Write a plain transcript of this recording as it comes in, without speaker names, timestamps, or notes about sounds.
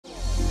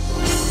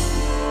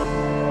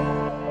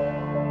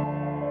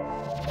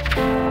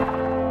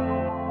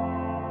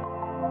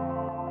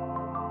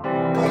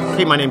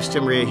Hey, my name's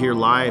Tim Reha here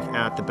live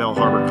at the Bell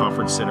Harbor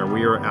Conference Center.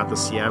 We are at the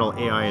Seattle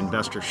AI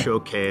Investor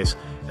Showcase,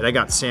 and I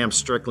got Sam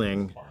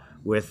Strickling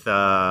with,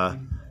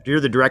 you're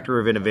the Director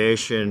of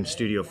Innovation,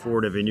 Studio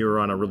Fortive, and you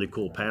were on a really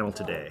cool panel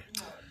today.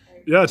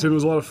 Yeah, Tim, it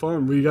was a lot of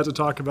fun. We got to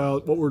talk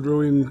about what we're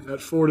doing at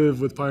Fortive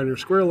with Pioneer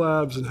Square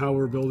Labs and how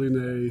we're building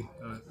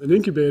an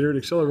incubator, an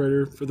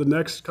accelerator for the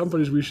next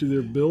companies we should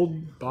either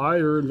build, buy,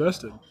 or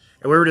invest in.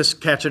 And we were just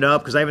catching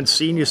up because I haven't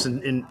seen you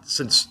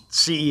since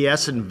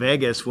CES in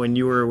Vegas when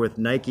you were with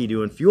Nike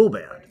doing Fuel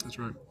Band. That's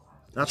right.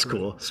 That's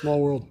cool.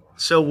 Small world.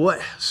 So what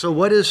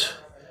is,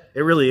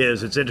 it really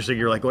is, it's interesting.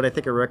 You're like, what, I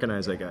think I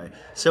recognize that guy.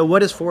 So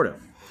what is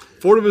Fortive?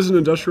 Fortive is an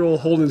industrial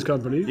holdings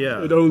company.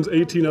 Yeah. It owns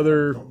 18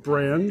 other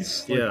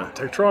brands, like Yeah.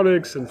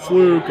 Tektronix and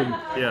Fluke, and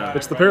Yeah.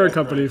 it's the parent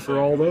company for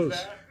all those.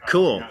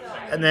 Cool.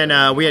 And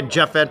then we had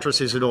Jeff Ventris,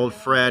 who's an old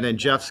friend, and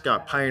Jeff's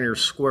got Pioneer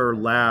Square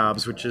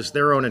Labs, which is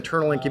their own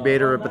internal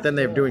incubator, but then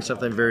they're doing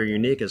something very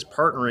unique, is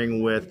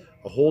partnering with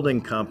a holding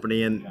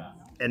company. And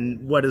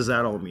what does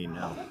that all mean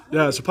now?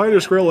 Yeah, so Pioneer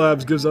Square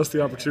Labs gives us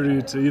the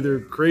opportunity to either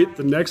create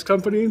the next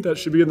company that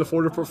should be in the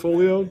Fortive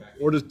portfolio,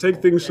 or to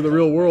take things to the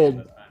real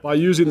world by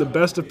using the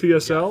best of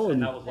PSL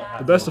and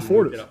the best of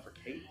Fortive.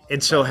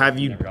 And so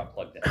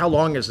how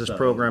long has this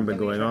program been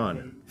going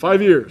on?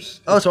 5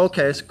 years. Oh, it's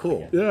okay. It's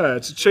cool. Yeah,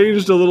 it's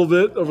changed a little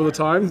bit over the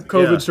time.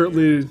 COVID Yeah.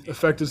 certainly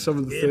affected some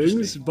of the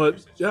things,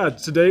 but yeah,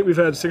 to date we've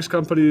had 6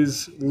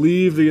 companies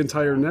leave the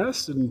entire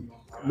nest and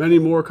many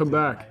more come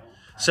back.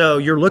 So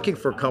you're looking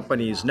for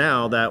companies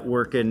now that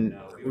work in,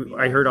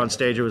 I heard on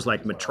stage it was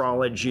like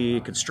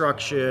metrology,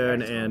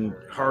 construction, and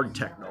hard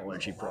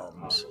technology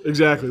problems.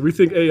 Exactly. We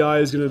think AI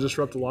is going to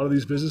disrupt a lot of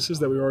these businesses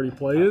that we already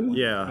play in.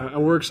 Yeah.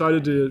 And we're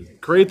excited to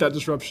create that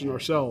disruption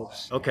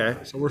ourselves. Okay.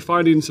 So we're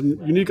finding some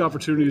unique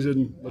opportunities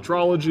in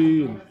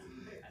metrology and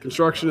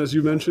construction, as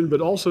you mentioned, but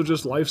also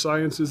just life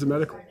sciences and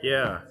medical.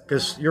 Yeah,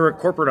 because your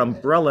corporate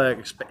umbrella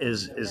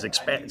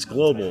it's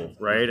global,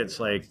 right?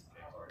 It's like,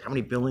 how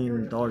many $1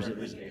 billion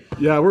is it?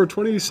 Yeah, we're a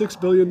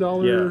 $26 billion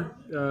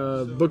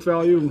book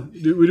value.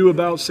 We do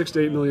about $6 to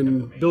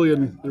 $8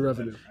 billion in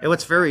revenue. And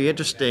what's very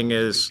interesting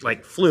is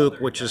like Fluke,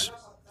 which is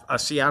a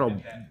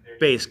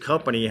Seattle-based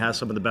company, has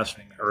some of the best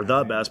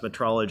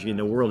metrology in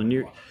the world, and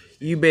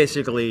you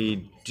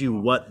basically do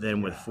what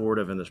then with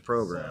Fortive in this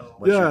program?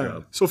 What's your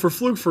job? So for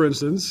Fluke, for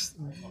instance,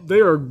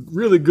 they are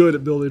really good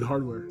at building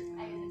hardware,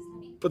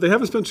 but they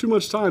haven't spent too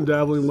much time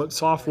dabbling in what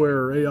software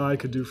or AI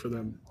could do for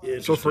them.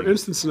 So for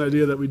instance, an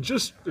idea that we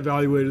just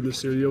evaluated in the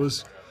studio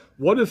is,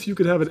 what if you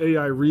could have an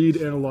AI read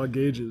analog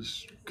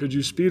gauges? Could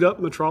you speed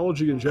up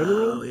metrology in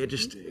general? Oh,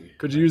 interesting.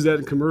 Could you use that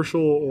in commercial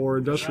or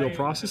industrial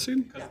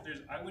processing?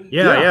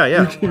 Yeah.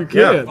 You can.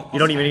 Yeah. You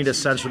don't even need to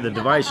censor the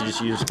device, you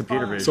just use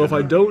computer vision. So if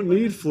I don't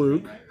need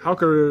Fluke, how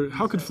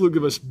could Fluke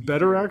give us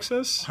better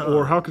access?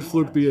 Or how could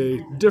Fluke be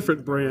a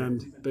different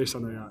brand based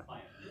on AI?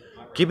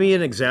 Give me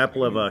an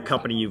example of a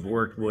company you've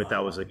worked with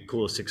that was a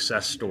cool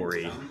success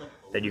story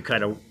that you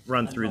kind of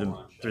run through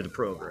the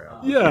program.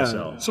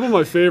 Yeah, some of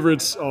my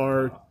favorites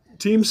are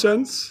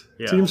TeamSense.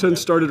 Yeah. TeamSense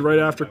started right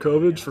after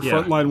COVID for Yeah.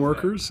 frontline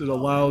workers. It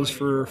allows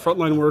for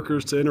frontline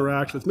workers to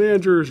interact with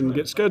managers and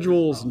get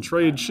schedules and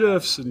trade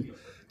shifts and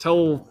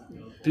tell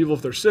people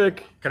if they're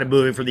sick. Kind of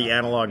moving from the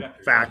analog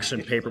fax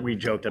and paper. We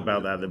joked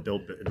about that in the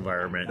built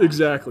environment.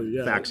 Exactly,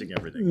 yeah. Faxing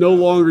everything. No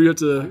longer you have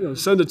to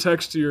send a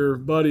text to your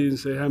buddy and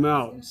say, I'm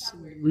out.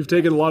 We've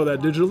taken a lot of that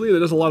digitally, and it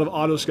does a lot of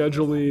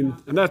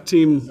auto-scheduling, and that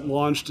team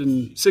launched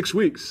in 6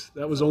 weeks.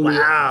 That was only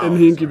in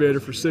the incubator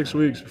for 6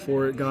 weeks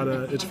before it got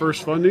its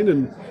first funding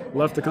and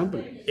left the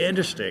company.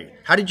 Interesting.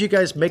 How did you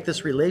guys make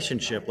this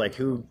relationship? Like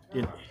who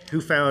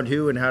found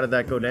who and how did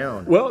that go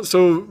down? Well,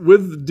 so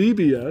with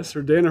DBS,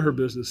 or Danaher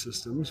Business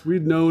Systems,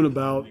 we'd known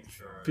about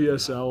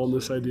PSL and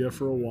this idea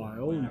for a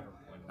while.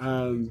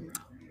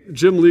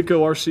 Jim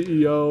Lico, our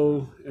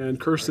CEO, and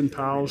Kirsten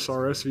Paus,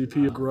 our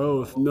SVP of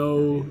Growth,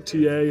 know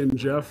TA and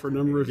Jeff for a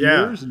number of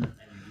years. And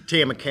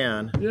Tia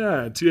McCann.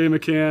 yeah, TA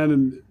McCann,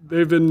 and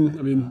they've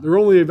been, they're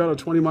only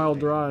about a 20-mile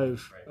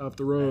drive up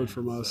the road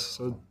from us.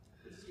 So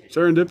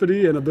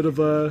serendipity and a bit of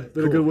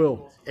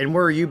goodwill. And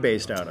where are you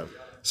based out of?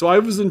 So I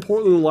was in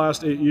Portland the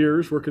last 8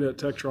 years working at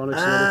Tektronix and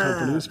other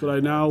companies, but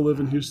I now live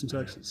in Houston,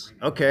 Texas.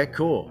 Okay,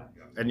 cool.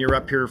 And you're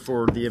up here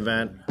for the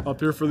event?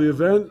 Up here for the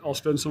event. I'll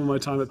spend some of my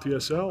time at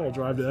PSL. I'll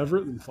drive to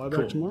Everett and fly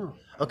back tomorrow.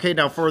 Okay,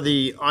 now for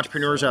the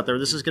entrepreneurs out there,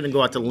 this is going to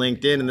go out to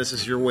LinkedIn, and this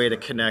is your way to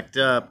connect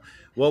up.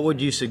 What would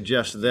you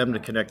suggest to them to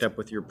connect up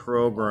with your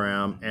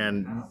program,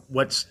 and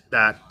what's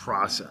that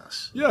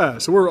process? Yeah,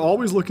 so we're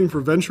always looking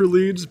for venture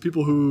leads,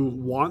 people who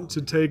want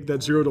to take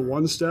that 0 to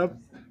 1 step,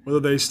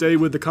 whether they stay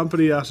with the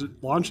company as it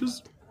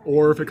launches,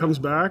 or if it comes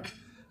back,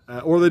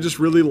 or they just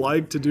really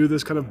like to do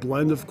this kind of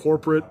blend of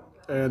corporate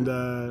and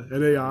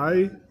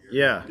AI.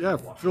 Yeah,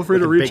 feel free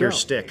to reach out. Bigger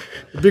stick.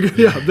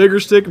 Bigger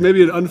stick,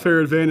 maybe an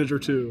unfair advantage or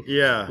two.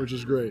 Yeah. Which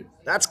is great.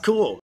 That's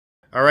cool.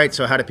 All right,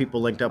 so how do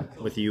people link up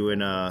with you in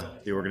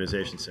the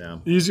organization,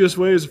 Sam? The easiest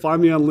way is to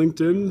find me on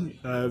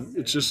LinkedIn.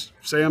 It's just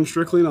Sam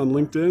Strickling on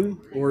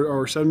LinkedIn,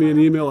 or send me an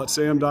email at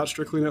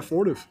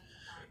sam.strickling@Fortive.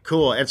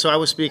 Cool. And so I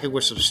was speaking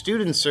with some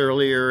students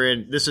earlier,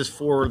 and this is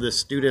for the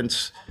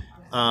students.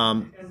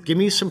 Give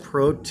me some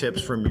pro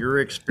tips from your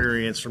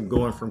experience from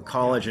going from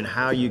college and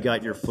how you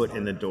got your foot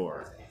in the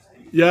door.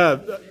 Yeah,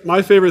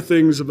 my favorite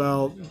things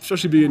about,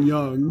 especially being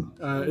young,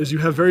 is you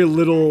have very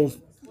little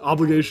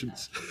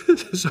obligations.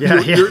 So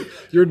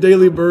your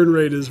daily burn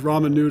rate is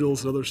ramen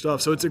noodles and other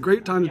stuff. So it's a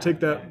great time to take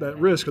that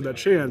risk or that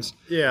chance.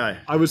 Yeah.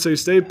 I would say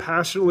stay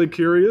passionately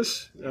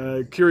curious.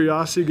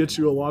 Curiosity gets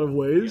you a lot of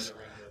ways.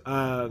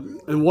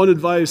 And one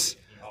advice,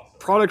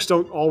 products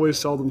don't always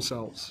sell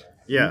themselves.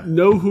 Yeah.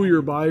 Know who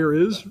your buyer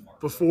is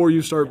before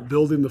you start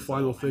building the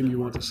final thing you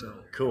want to sell.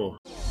 Cool.